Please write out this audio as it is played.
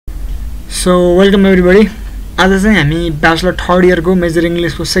So welcome everybody. आज चाहिँ हामी ब्याचलर थर्ड इयर को मेजर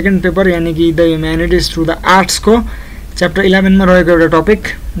इंग्लिश को सेकेंड पेपर यानी कि द ह्युम्यानिटीज थ्रू द आर्ट्स को च्याप्टर 11 मा रहेको एउटा टपिक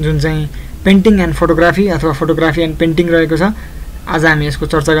जुन चाहिँ पेन्टिङ एन्ड फोटोग्राफी अथवा फोटोग्राफी एन्ड पेन्टिङ रहेको छ। आज हामी यसको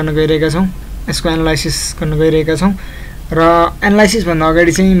चर्चा गर्न गइरहेका छौं, यसको एनालाइसिस गर्न गइरहेका छौं र एनालाइसिस भन्दा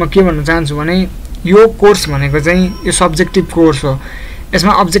अगाडि चाहिँ म के भन्न चाहन्छु भने यो कोर्स भनेको चाहिँ यो सब्जेक्टिभ कोर्स हो।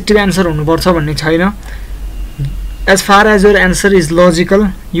 यसमा अब्जेक्टिभ आन्सर हुनुपर्छ भन्ने छैन। As far as your answer is logical,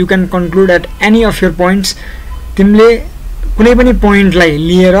 you can conclude at any of your points. तिमीले कुनै पनि पोइन्टलाई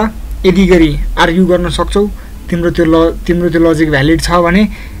लिएर यदि गरी आर्ग्यु गर्न सक्छौ, तिम्रो त्यो लजिक भ्यालिड छ भने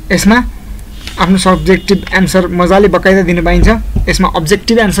यसमा आफ्नो सब्जेक्टिभ आन्सर मजाले बकाइदा दिन पाइन्छ। यसमा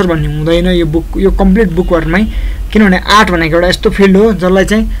अब्जेक्टिभ आन्सर भन्ने हुँदैन यो बुक, यो कम्प्लिट बुक वर्कमै। किनभने आर्ट भनेको एउटा यस्तो फिल्ड हो जसलाई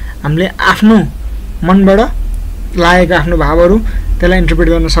चाहिँ हामीले आफ्नो मनबाट लागेका आफ्नो भावहरू त्यसलाई इन्टरप्रेट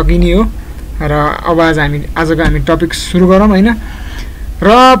गर्न सकिने हो। र अब आजको हामी टपिक सुरु गरौँ हैन। र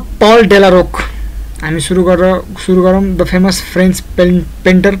पल डेलारोक हामी सुरु गरौँ। द फेमस फ्रेन्च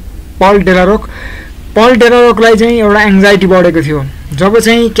पेन्टर पल डेलारोकलाई चाहिँ एउटा एङ्जाइटी बढेको थियो जब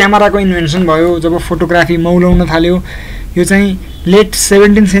चाहिँ क्यामेराको इन्भेन्सन भयो, जब फोटोग्राफी मौलाउन थाल्यो। यो चाहिँ लेट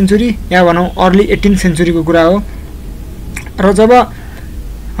 17th सेन्चुरी या भनौँ अर्ली 18th सेन्चुरीको कुरा हो। र जब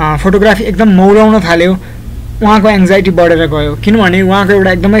फोटोग्राफी एकदम मौलाउन थाल्यो उहाँको एङ्जाइटी बढेर गयो। किनभने उहाँको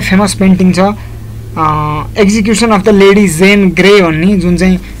एउटा एकदमै फेमस पेन्टिङ छ execution of the lady Jane grey भन्ने, जुन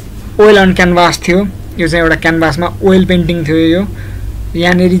चाहिँ ओइल अन क्यानभास थियो। यो चाहिँ एउटा क्यानभासमा ओइल पेन्टिङ थियो। यो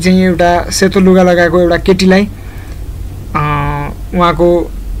यहाँनेरि चाहिँ एउटा सेतो लुगा लगाएको एउटा केटीलाई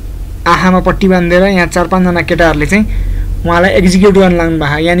उहाँको आँखामा पट्टी बाँधेर यहाँ 4-5 जना केटाहरूले चाहिँ उहाँलाई एक्जिक्युट गर्न लाग्नु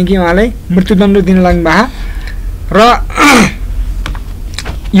भएको, यानि कि उहाँलाई मृत्युदण्ड दिन लाग्नु भएको। र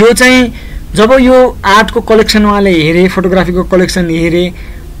यो चाहिँ जब यो आर्टको कलेक्सन उहाँले हेरे, फोटोग्राफीको कलेक्सन हेरे,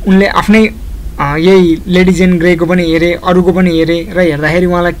 उनले आफ्नै यही लेडी जेन ग्रेको पनि हेरे, अरूको पनि हेरे र हेर्दाखेरि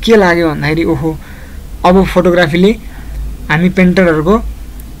उहाँलाई के लाग्यो भन्दाखेरि ओहो अब फोटोग्राफीले हामी पेन्टरहरूको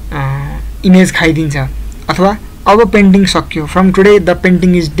इमेज खाइदिन्छ अथवा अब पेन्टिङ सक्यो, from today the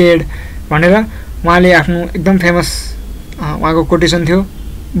painting is dead भनेर उहाँले आफ्नो एकदम फेमस उहाँको कोटेसन थियो,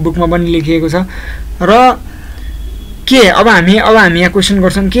 बुकमा पनि लेखिएको छ। र के अब हामी यहाँ क्वेसन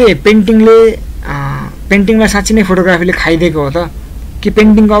गर्छौँ के पेन्टिङलाई साँच्चै नै फोटोग्राफीले खाइदिएको हो त, कि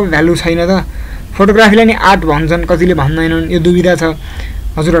पेन्टिङको अब भ्यालु छैन त? फोटोग्राफीलाई नि आर्ट भन्छन्, कतिले भन्दैनन्। यो दुविधा छ।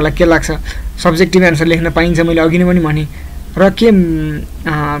 हजुरहरूलाई के लाग्छ? सब्जेक्टिभ एन्सर लेख्न पाइन्छ, मैले अघि नै पनि भने। र के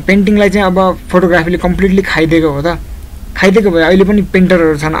पेन्टिङलाई चाहिँ अब फोटोग्राफीले कम्प्लिटली खाइदिएको हो त? खाइदिएको भयो। अहिले पनि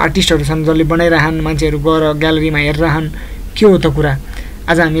पेन्टरहरू छन्, आर्टिस्टहरू छन् जसले बनाइरहन्, मान्छेहरू गएर ग्यालेरीमा हेरिरहन्। के हो त कुरा?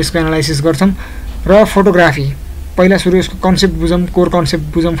 आज हामी यसको एनालाइसिस गर्छौँ। र फोटोग्राफी पहिला सुरु यसको कन्सेप्ट बुझौँ, कोर कन्सेप्ट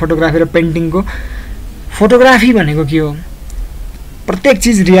बुझौँ फोटोग्राफी र पेन्टिङको। फोटोग्राफी भनेको के हो? प्रत्येक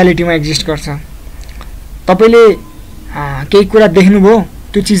चिज रियालिटीमा एक्जिस्ट गर्छ। तपाईँले केही कुरा देख्नुभयो,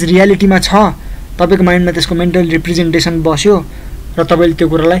 त्यो चिज रियालिटीमा छ, तपाईँको माइन्डमा त्यसको मेन्टल रिप्रेजेन्टेसन बस्यो र तपाईँले त्यो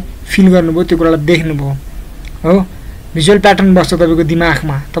कुरालाई फिल गर्नुभयो, त्यो कुरालाई देख्नुभयो हो। भिजुअल प्याटर्न बस्छ तपाईँको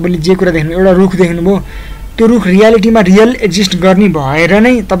दिमागमा। तपाईँले जे कुरा देख्नु, एउटा रुख देख्नुभयो, त्यो रुख रियालिटीमा रियल एक्जिस्ट गर्ने भएर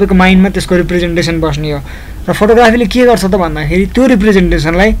नै तपाईँको माइन्डमा त्यसको रिप्रेजेन्टेसन बस्ने हो। र फोटोग्राफीले के गर्छ त भन्दाखेरि त्यो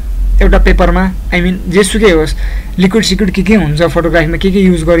रिप्रेजेन्टेसनलाई एउटा पेपरमा, जेसुकै होस्, लिक्विड सिक्विड के हुन्छ फोटोग्राफीमा, के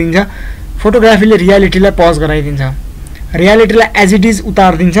युज गरिन्छ, फोटोग्राफीले रियालिटीलाई पज गराइदिन्छ, रियालिटीलाई एज इट इज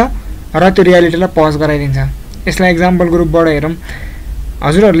उतारिदिन्छ र त्यो रियालिटीलाई पज गराइदिन्छ। यसलाई एक्जाम्पलको रूपबाट हेरौँ।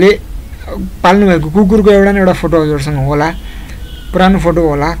 हजुरहरूले पाल्नुभएको कुकुरको एउटा फोटो हजुरसँग होला, पुरानो फोटो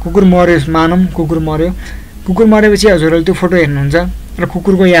होला। कुकुर मर्यो मानौँ, कुकुर मरेपछि हजुरहरूले त्यो फोटो हेर्नुहुन्छ र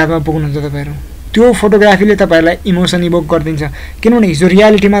कुकुरको यादमा पुग्नुहुन्छ तपाईँहरू। त्यो फोटोग्राफीले तपाईँहरूलाई इमोसन इभोक गरिदिन्छ। किनभने हिजो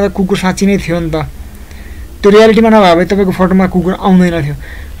रियालिटीमा त कुकुर साँच्ची नै थियो नि त। त्यो रियालिटीमा नभए भए तपाईँको फोटोमा कुकुर आउँदैन थियो।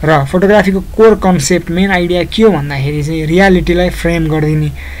 र फोटोग्राफीको कोर कन्सेप्ट, मेन आइडिया के हो भन्दाखेरि चाहिँ रियालिटीलाई फ्रेम गरिदिने,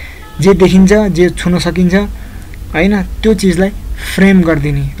 जे देखिन्छ, जे छुन सकिन्छ होइन, त्यो चिजलाई फ्रेम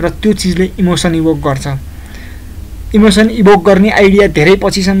गरिदिने र त्यो चिजले इमोसन इभोक गर्छ। इमोसन इभोक गर्ने आइडिया धेरै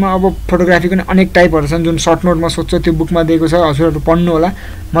पछिसम्म अब फोटोग्राफीको नि अनेक टाइपहरू छन् जुन सर्ट नोटमा सोध्छ, त्यो बुकमा दिएको छ, हजुरहरू पढ्नु होला।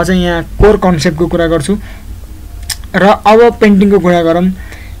 म चाहिँ यहाँ कोर कन्सेप्टको कुरा गर्छु। र अब पेन्टिङको कुरा गरौँ।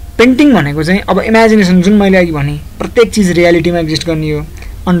 पेन्टिङ भनेको चाहिँ अब इमेजिनेसन, जुन मैले अघि भने प्रत्येक चिज रियालिटीमा एक्जिस्ट गर्ने हो।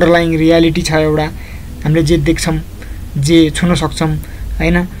 अन्डरलाइङ रियालिटी छ एउटा, हामीले जे देख्छौँ, जे छुन सक्छौँ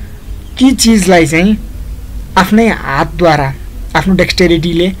होइन, ती चिजलाई चाहिँ आफ्नै हातद्वारा, आफ्नो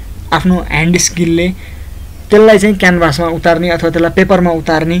डेक्सटेरिटीले, आफ्नो ह्यान्ड स्किलले त्यसलाई चाहिँ क्यानभासमा उतार्ने अथवा त्यसलाई पेपरमा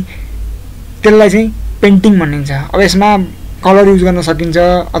उतार्ने, त्यसलाई चाहिँ पेन्टिङ भनिन्छ। अब यसमा कलर युज गर्न सकिन्छ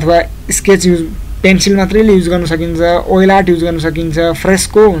अथवा स्केच युज, पेन्सिल मात्रैले युज गर्न सकिन्छ, ओइल आर्ट युज गर्न सकिन्छ,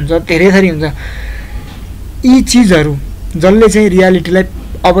 फ्रेस्को हुन्छ, धेरै थरी हुन्छ। यी चिजहरू जसले चाहिँ रियालिटीलाई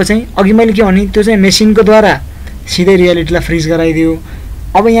अब चाहिँ अघि मैले के भने त्यो चाहिँ मेसिनको द्वारा सिधै रियालिटीलाई फ्रिज गराइदियो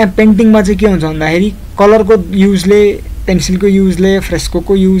अब यहाँ पेन्टिङमा चाहिँ के हुन्छ भन्दाखेरि कलरको युजले, पेन्सिलको युजले,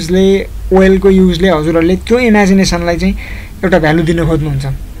 फ्रेस्कोको युजले, ओइलको युजले हजुरहरूले त्यो इमेजिनेसनलाई चाहिँ एउटा भ्यालु दिन खोज्नुहुन्छ।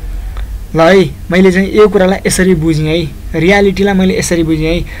 ल है, मैले चाहिँ यो कुरालाई यसरी बुझेँ है, रियालिटीलाई मैले यसरी बुझेँ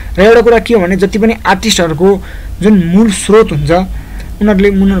है। र एउटा कुरा के हो भने जति पनि आर्टिस्टहरूको जुन मूल स्रोत हुन्छ,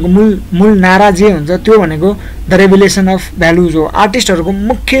 उनीहरूको मूल नारा जे हुन्छ त्यो भनेको द रेभुलेसन अफ भ्यालुज हो। आर्टिस्टहरूको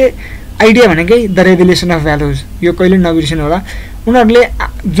मुख्य आइडिया भनेकै द रेभुलेसन अफ भ्यालुज, यो कहिले नबिर्सिनु होला। उनीहरूले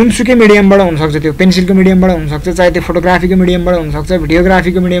जुनसुकै मिडियमबाट हुनसक्छ, त्यो पेन्सिलको मिडियमबाट हुनसक्छ, चाहे त्यो फोटोग्राफीको मिडियमबाट हुनसक्छ,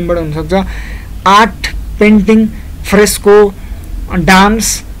 भिडियोग्राफीको मिडियमबाट हुनसक्छ, art, painting, fresco, dance,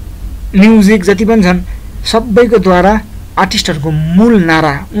 music जति पनि छन् सबैको द्वारा आर्टिस्टहरूको मूल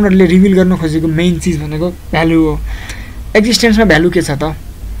नारा, उनीहरूले रिभिल गर्न खोजेको मेन चिज भनेको भ्यालु हो। एक्जिस्टेन्समा भ्यालु के छ त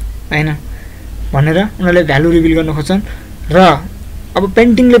हैन भनेर उनीहरूले भ्यालु रिभिल गर्न खोज्छन्। र अब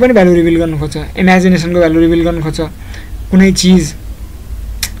पेन्टिङले पनि भ्यालु रिभिल गर्न खोज्छ, इमेजिनेसनको भ्यालु रिभिल गर्न खोज्छ। कुनै चिज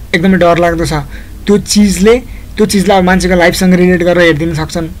एकदमै डरलाग्दो छ, त्यो चिजलाई अब मान्छेको लाइफसँग रिलेट गरेर हेरिदिन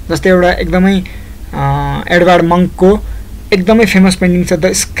सक्छन्। जस्तै एउटा एकदमै एडवर्ड मङ्कको एकदमै फेमस पेन्टिङ छ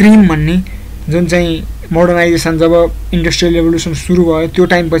द स्क्रिम भन्ने, जुन चाहिँ मोडर्नाइजेसन जब इन्डस्ट्रियल रेभोल्युसन सुरु भयो त्यो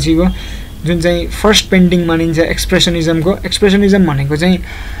टाइम पछिको जुन चाहिँ फर्स्ट पेन्टिङ मानिन्छ एक्सप्रेसनिजमको। एक्सप्रेसनिजम भनेको चाहिँ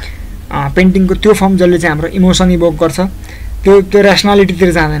पेन्टिङको त्यो फर्म जसले चाहिँ हाम्रो इमोसन इभोक गर्छ, त्यो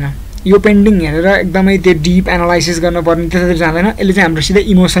ऱ्यासनालिटीतिर जाँदैन। यो पेन्टिङ हेरेर एकदमै त्यो डिप एनालाइसिस गर्नुपर्ने त्यतातिर जाँदैन, यसले चाहिँ हाम्रो सिधै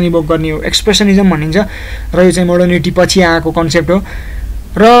इमोसन इभोक गर्ने हो, एक्सप्रेसनिजम भनिन्छ। र यो चाहिँ मोडर्निटी पछि आएको कन्सेप्ट हो।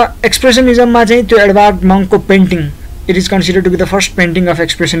 र एक्सप्रेसनिजममा चाहिँ त्यो Edward मङ्कको painting it is considered to be the first painting of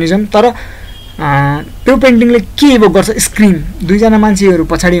एक्सप्रेसनिजम। तर त्यो पेन्टिङले के इभोक गर्छ? स्क्रिम। दुईजना मान्छेहरू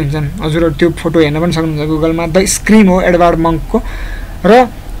पछाडि हुन्छन्, हजुरहरू त्यो फोटो हेर्न पनि सक्नुहुन्छ गुगलमा, द स्क्रिम हो एडवर्ड मङ्कको। र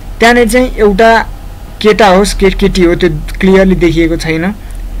त्यहाँनिर चाहिँ एउटा केटा होस् केटी हो त्यो क्लियरली देखिएको छैन,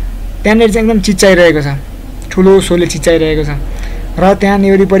 त्यहाँनिर चाहिँ एकदम चिच्चाइरहेको छ, ठुलो सोले चिच्चाइरहेको छ। र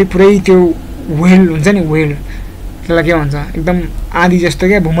त्यहाँनिर वरिपरि पुरै त्यो वेल हुन्छ नि, वेल त्यसलाई के भन्छ, एकदम आँधी जस्तो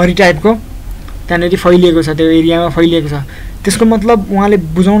क्या भुमरी टाइपको त्यहाँनिर फैलिएको छ, त्यो एरियामा फैलिएको छ। त्यसको मतलब उहाँले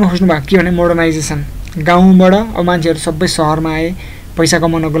बुझाउन खोज्नु भएको के भने मोडर्नाइजेसन। गाउँबाट अब मान्छेहरू सबै सहरमा आए पैसा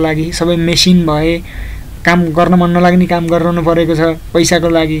कमाउनको लागि, सबै मेसिन भए, काम गर्न मन नलाग्ने काम गरिरहनु परेको छ पैसाको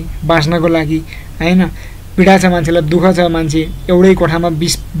लागि, बाँच्नको लागि हैन। पीडा छ मान्छेलाई, दुःख छ, मान्छे एउटै कोठामा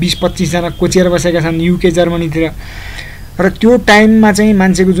 20-25 जना कोचिएर बसेका छन् युके जर्मनीतिर। र त्यो टाइममा चाहिँ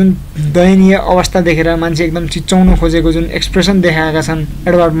मान्छेको जुन दयनीय अवस्था देखेर मान्छे एकदम चिच्चाउन खोजेको जुन एक्सप्रेसन देखाएका छन्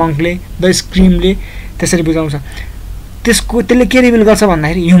एडवर्ड मङ्कले, द स्क्रिमले त्यसरी बुझाउँछ। त्यसले के रिभिल गर्छ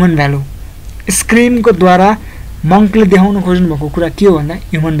भन्दाखेरि ह्युमन भ्यालु। स्क्रिमको द्वारा मङ्कले देखाउन खोज्नु भएको कुरा के हो भन्दा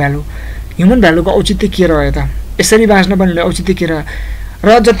ह्युमन भ्यालु। ह्युमन भ्यालुको औचित्य के रह्यो त? यसरी बाँच्न पर्ने औचित्य के रह्यो?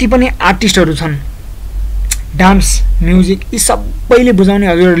 र जति पनि आर्टिस्टहरू छन्, डान्स, म्युजिक, यी सबैले बुझाउने,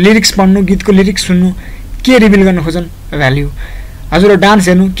 हजुर लिरिक्स पढ्नु, गीतको लिरिक्स सुन्नु, के रिभिल गर्न खोज्छन्? भ्याल्यु। हजुर डान्स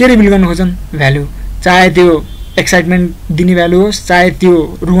हेर्नु, के रिभिल गर्न खोज्छन्? भ्याल्यु। चाहे त्यो एक्साइटमेन्ट दिने भ्यालु होस्, चाहे त्यो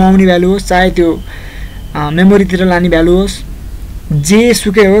रुवाउने भ्यालु होस्, चाहे त्यो मेमोरीतिर लाने भ्यालु होस्, जे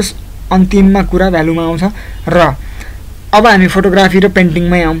सुकै होस्, अन्तिममा कुरा भ्यालुमा आउँछ। र अब हामी फोटोग्राफी र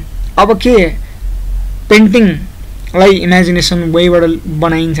पेन्टिङमै आउँ। अब के पेन्टिङलाई इमेजिनेसन वेबाट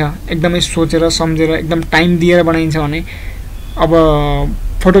बनाइन्छ, एकदमै सोचेर सम्झेर एकदम टाइम दिएर बनाइन्छ भने अब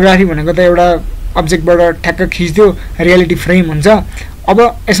फोटोग्राफी भनेको त एउटा अब्जेक्टबाट ठ्याक्क खिच्दियो रियालिटी फ्रेम हुन्छ। अब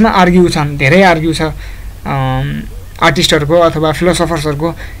यसमा आर्ग्यु छन्, धेरै आर्ग्यु छ आर्टिस्टहरूको अथवा फिलोसफर्सहरूको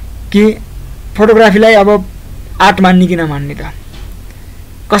कि फोटोग्राफीलाई अब आर्ट मान्ने कि नमान्ने त?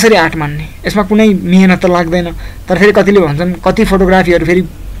 कसरी आर्ट मान्ने? यसमा कुनै मेहनत त लाग्दैन। तर फेरि कतिले भन्छन् कति फोटोग्राफीहरू फेरि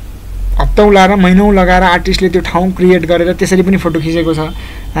हप्तौँ लगाएर महिनौँ लगाएर आर्टिस्टले त्यो ठाउँ क्रिएट गरेर त्यसरी पनि फोटो खिचेको छ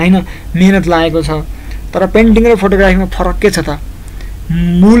हैन, मेहनत लागेको छ। तर पेन्टिङ र फोटोग्राफीमा फरक के छ त?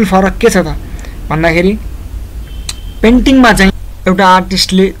 मूल फरक के छ त भन्दाखेरि पेन्टिङमा चाहिँ एउटा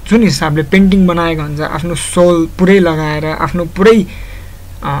आर्टिस्टले जुन हिसाबले पेन्टिङ बनाएको हुन्छ, आफ्नो सोल पुरै लगाएर, आफ्नो पुरै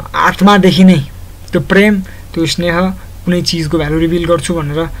आत्मादेखि नै त्यो प्रेम, त्यो स्नेह, कुनै चिजको भ्यालु रिभिल गर्छु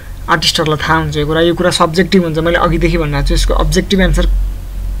भनेर आर्टिस्टहरूलाई थाहा हुन्छ। यो कुरा सब्जेक्टिभ हुन्छ। मैले अघिदेखि भनिरहेको छु, यसको अब्जेक्टिभ एन्सर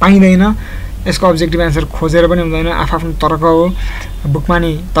पाइँदैन, यसको अब्जेक्टिभ एन्सर खोजेर पनि हुँदैन, आफ्नो तर्क हो, बुकमा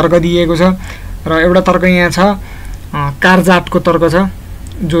नि तर्क दिएको छ। र एउटा तर्क यहाँ छ, कारजाटको तर्क छ,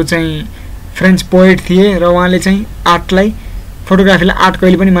 जो चाहिँ फ्रेन्च पोएट थिए र उहाँले चाहिँ आर्टलाई, फोटोग्राफीलाई आर्ट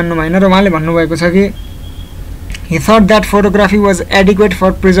कहिले पनि मान्नु भएन। र उहाँले भन्नुभएको छ कि he thought that photography was adequate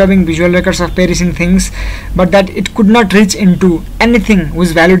for preserving visual records of perishing things, but that it could not reach into anything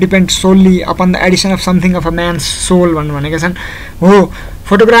whose value depends solely upon the addition of something of a man's soul भनेका छन्। हो,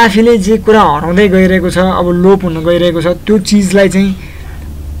 फोटोग्राफीले जे कुरा हराउँदै गइरहेको छ, अब लोप हुन गइरहेको छ, त्यो चिजलाई चाहिँ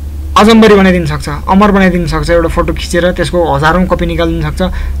अजम्बरी बनाइदिन सक्छ, अमर बनाइदिन सक्छ एउटा फोटो खिचेर, त्यसको हजारौं कपी निकालिदिन सक्छ।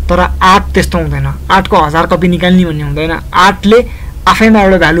 तर आर्ट त्यस्तो हुँदैन। आर्टको 1000 कपी निकाल्ने भन्ने हुँदैन। आर्टले आफैमा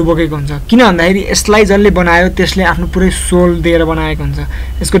एउटा भ्यालु बोकेको हुन्छ। किन भन्दाखेरि यसलाई जसले बनायो त्यसले आफ्नो पुरै सोल दिएर बनाएको हुन्छ।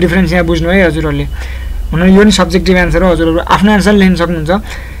 यसको डिफरेन्स यहाँ बुझ्नु है हजुरहरूले। हुन यो नि सब्जेक्टिभ एन्सर हो, हजुरहरू आफ्नो एन्सर लेख्न सक्नुहुन्छ।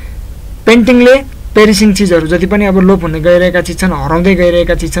 पेन्टिङले पेरिसिङ चिजहरू जति पनि अब लोप हुँदै गइरहेका चिज छन्, हराउँदै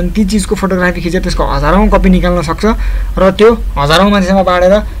गइरहेका चिज छन्, ती चिजको फोटोग्राफी खिचेर त्यसको हजारौँ कपी निकाल्न सक्छ र त्यो हजारौँ मान्छेमा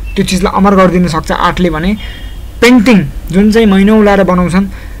बाँडेर त्यो चिजलाई अमर गरिदिन सक्छ आर्टले। भने पेन्टिङ जुन चाहिँ महिनौँ लाएर बनाउँछन्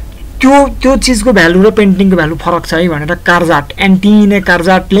त्यो चिजको भ्यालु र पेन्टिङको भ्यालु फरक छ है भनेर कार्जाट एन्टिने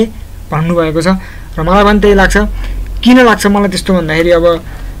कार्जाटले भन्नुभएको छ र मलाई पनि त्यही लाग्छ। किन लाग्छ मलाई त्यस्तो भन्दाखेरि अब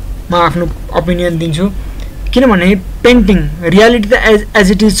म आफ्नो ओपिनियन दिन्छु। किनभने पेन्टिङ रियालिटी त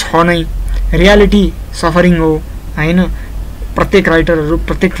एज इट इज छ नै, रियालिटी सफरिङ हो हैन। प्रत्येक राइटरहरू,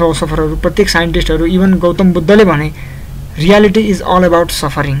 प्रत्येक फिलोसोफरहरू, प्रत्येक साइन्टिस्टहरू, इभन गौतम बुद्धले भने reality is all about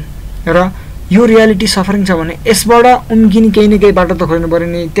suffering. र यो रियालिटी सफरिङ छ भने यसबाट उम्किने केही न केही बाटो त खोज्नु पऱ्यो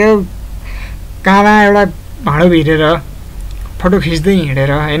नि। त्यो कहाँ एउटा भाँडो भिरेर फोटो खिच्दै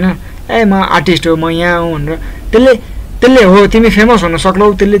हिँडेर हैन, ए म आर्टिस्ट हो, म यहाँ हुँ भनेर त्यसले हो तिमी फेमस हुन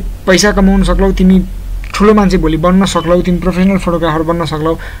सक्लौ, त्यसले पैसा कमाउन सक्लौ, तिमी ठुलो मान्छे भोलि बन्न सक्लौ, तिमी प्रोफेसनल फोटोग्राफर बन्न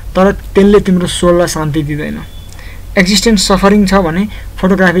सक्लौ, तर त्यसले तिम्रो सोललाई शान्ति दिँदैन। एक्जिस्टेन्स सफरिङ छ भने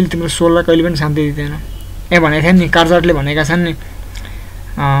फोटोग्राफीले तिम्रो सोललाई कहिले पनि शान्ति दिँदैन। यहाँ भनेको थियो नि, कार्जाटले भनेका छन् नि,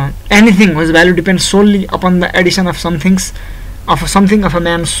 anything whose value depend solely upon the Edison of something of a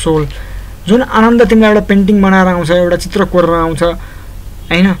man's sole. जुन आनन्द तिमीलाई एउटा पेन्टिङ बनाएर आउँछ, एउटा चित्र कोरेर आउँछ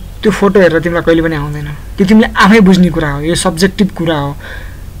हैन, त्यो फोटो हेरेर तिमीलाई कहिले पनि आउँदैन। त्यो तिमीले आफै बुझ्ने कुरा हो, यो सब्जेक्टिभ कुरा हो।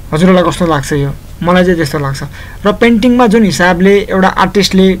 हजुरलाई कस्तो लाग्छ यो? मलाई चाहिँ त्यस्तो लाग्छ। र पेन्टिङमा जुन हिसाबले एउटा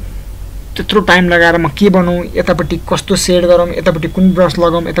आर्टिस्टले त्यत्रो टाइम लगाएर म के बनाऊँ, यतापट्टि कस्तो सेड गरौँ, यतापट्टि कुन ब्रस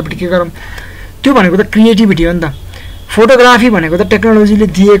लगाऊँ, यतापट्टि के गरौँ, त्यो भनेको त क्रिएटिभिटी हो नि त। फोटोग्राफी भनेको त टेक्नोलोजीले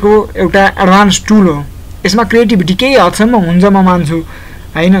दिएको एउटा एडभान्स टुल हो। यसमा क्रिएटिभिटी केही हदसम्म हुन्छ म मान्छु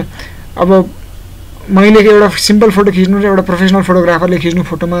हैन। अब मैले एउटा सिम्पल फोटो खिच्नु र एउटा प्रोफेसनल फोटोग्राफरले खिच्नु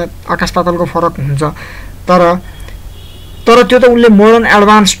फोटोमा आकाश पातालको फरक हुन्छ, तर त्यो त उसले मोडर्न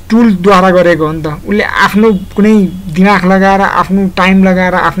एडभान्स टुलद्वारा गरेको हो नि त। उसले आफ्नो कुनै दिमाग लगाएर, आफ्नो टाइम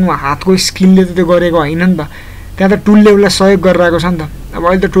लगाएर, आफ्नो हातको स्किलले त त्यो गरेको होइन नि त। त्यहाँ त टुलले उसलाई सहयोग गरिरहेको छ नि त। अब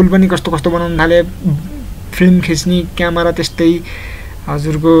अहिले त टुल पनि कस्तो कस्तो बनाउनु थाले, फिल्म खिच्ने क्यामेरा त्यस्तै,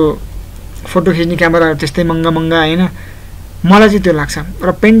 हजुरको फोटो खिच्ने क्यामेराहरू त्यस्तै महँगा हैन। मलाई चाहिँ त्यो लाग्छ। र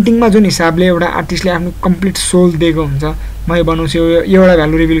पेन्टिङमा जुन हिसाबले एउटा आर्टिस्टले आफ्नो कम्प्लिट सोल दिएको हुन्छ, म यो बनाउँछु, यो एउटा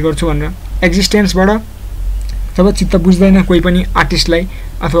भ्यालु रिभिल गर्छु भनेर, एक्जिस्टेन्सबाट जब चित्त बुझ्दैन कोही पनि आर्टिस्टलाई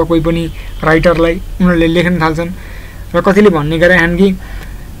अथवा कोही पनि राइटरलाई, उनीहरूले लेख्न थाल्छन् र कतिले भन्ने गरेछन् कि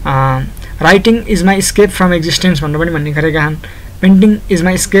writing is my scape from existence भनेर पनि भन्ने गरेका छन्, painting is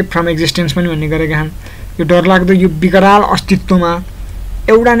my scape from existence पनि भन्ने गरेका छन्। यो डरलाग्दो यो विकराल अस्तित्वमा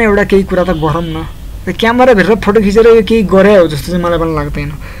एउटा न एउटा केही कुरा त गरौँ न। क्यामेरा भित्र फोटो खिचेर यो केही गरे हो जस्तो चाहिँ मलाई पनि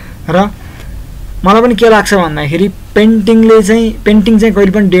लाग्दैन। र मलाई पनि के लाग्छ भन्दाखेरि पेन्टिङ चाहिँ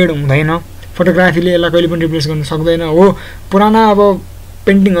कहिले पनि डेड हुँदैन, फोटोग्राफीले यसलाई कहिले पनि रिप्लेस गर्न सक्दैन। हो पुराना अब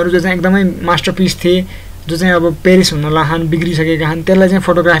पेन्टिङहरू जो चाहिँ एकदमै मास्टरपिस थिए, जो चाहिँ अब पेरिस हुन लाखान, बिग्रिसकेका छन्, त्यसलाई चाहिँ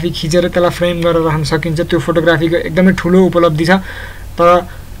फोटोग्राफी खिचेर त्यसलाई फ्रेम गरेर राख्न सकिन्छ। त्यो फोटोग्राफीको एकदमै ठुलो उपलब्धि छ। तर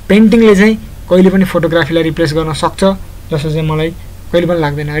पेन्टिङले चाहिँ कहिले पनि फोटोग्राफीलाई रिप्लेस गर्न सक्छ जस्तो चाहिँ मलाई कहिले पनि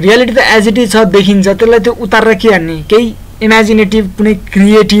लाग्दैन। रियालिटी त एज इट इज छ, देखिन्छ, त्यसलाई त्यो उतारेर के हान्ने, केही इमेजिनेटिभ कुनै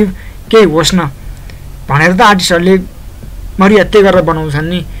क्रिएटिभ केही होस् न भनेर त आर्टिस्टहरूले मरिहत्ते गरेर बनाउँछन्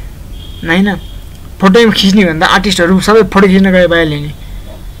नि हैन। फोटो खिच्ने भन्दा आर्टिस्टहरू सबै फोटो खिच्न गए भइहाल्यो नि।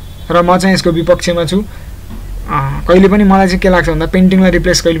 र म चाहिँ यसको विपक्षमा छु। कहिले पनि मलाई चाहिँ के लाग्छ भन्दा पेन्टिङलाई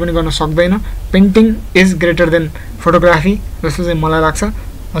रिप्लेस कहिले पनि गर्न सक्दैन। Painting is greater than photography जस्तो चाहिँ मलाई लाग्छ।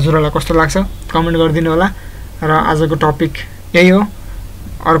 हजुरहरूलाई कस्तो लाग्छ कमेन्ट गरिदिनु होला। र आजको टपिक यही हो।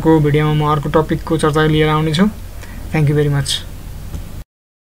 अर्को भिडियोमा म अर्को टपिकको चर्चा लिएर आउनेछु। Thank you very much.